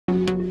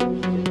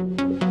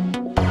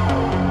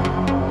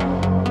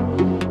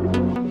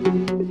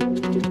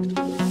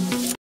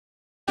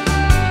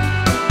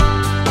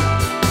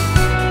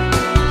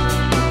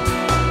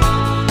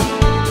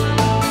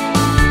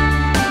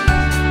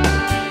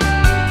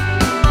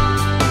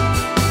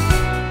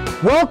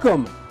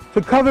Welcome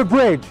to Covered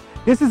Bridge.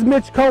 This is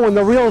Mitch Cohen,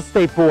 the real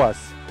estate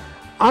boss.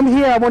 I'm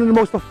here at one of the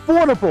most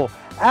affordable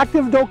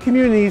active adult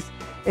communities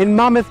in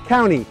Monmouth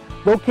County,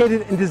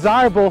 located in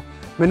desirable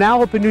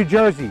Manalapan, New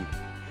Jersey.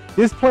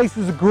 This place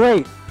is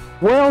great.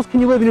 Where else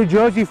can you live in New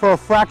Jersey for a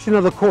fraction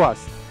of the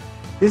cost?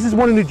 This is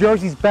one of New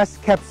Jersey's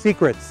best kept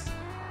secrets.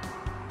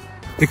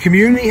 The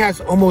community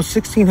has almost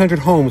 1,600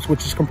 homes,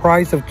 which is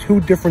comprised of two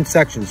different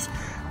sections,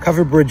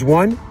 Covered Bridge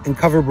 1 and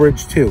Covered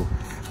Bridge 2.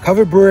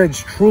 Covered Bridge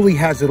truly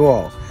has it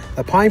all.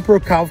 The Pine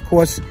Brook Golf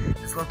Course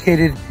is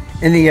located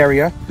in the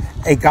area,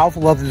 a golf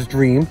lover's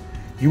dream.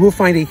 You will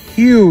find a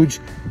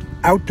huge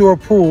outdoor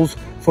pools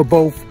for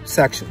both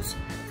sections.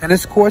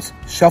 Tennis courts,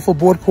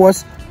 shuffleboard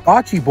courts,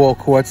 bocce ball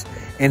courts,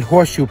 and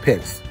horseshoe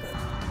pits.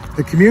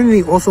 The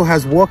community also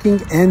has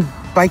walking and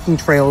biking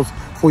trails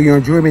for your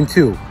enjoyment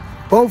too.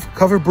 Both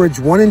Covered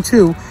Bridge 1 and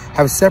 2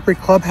 have separate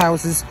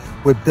clubhouses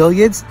with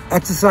billiards,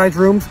 exercise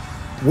rooms,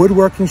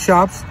 woodworking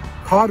shops,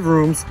 card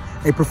rooms,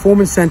 a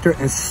performance center,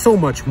 and so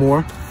much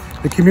more.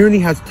 The community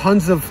has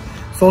tons of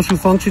social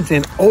functions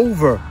and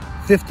over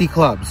 50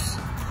 clubs.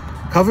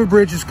 Covered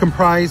Bridge is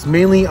comprised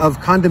mainly of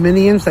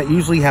condominiums that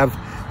usually have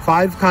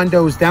 5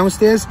 condos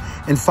downstairs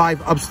and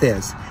 5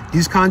 upstairs.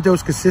 These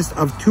condos consist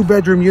of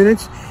 2-bedroom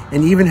units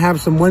and even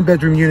have some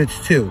 1-bedroom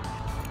units too.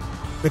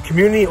 The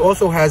community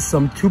also has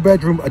some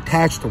 2-bedroom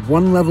attached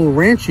 1-level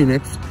ranch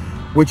units,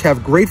 which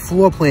have great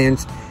floor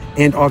plans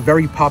and are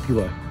very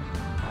popular.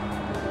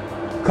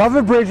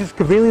 Covered Bridge is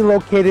conveniently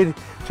located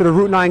to the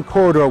Route 9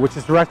 corridor, which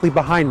is directly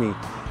behind me.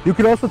 You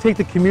can also take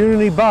the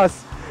community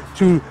bus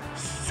to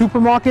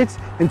supermarkets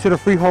and to the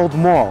Freehold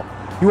Mall.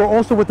 You are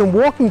also within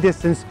walking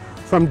distance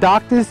from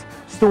doctors,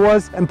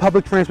 stores, and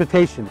public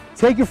transportation.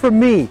 Take it from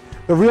me,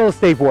 the real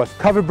estate boss.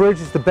 Covered Bridge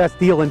is the best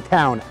deal in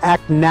town.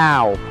 Act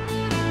now.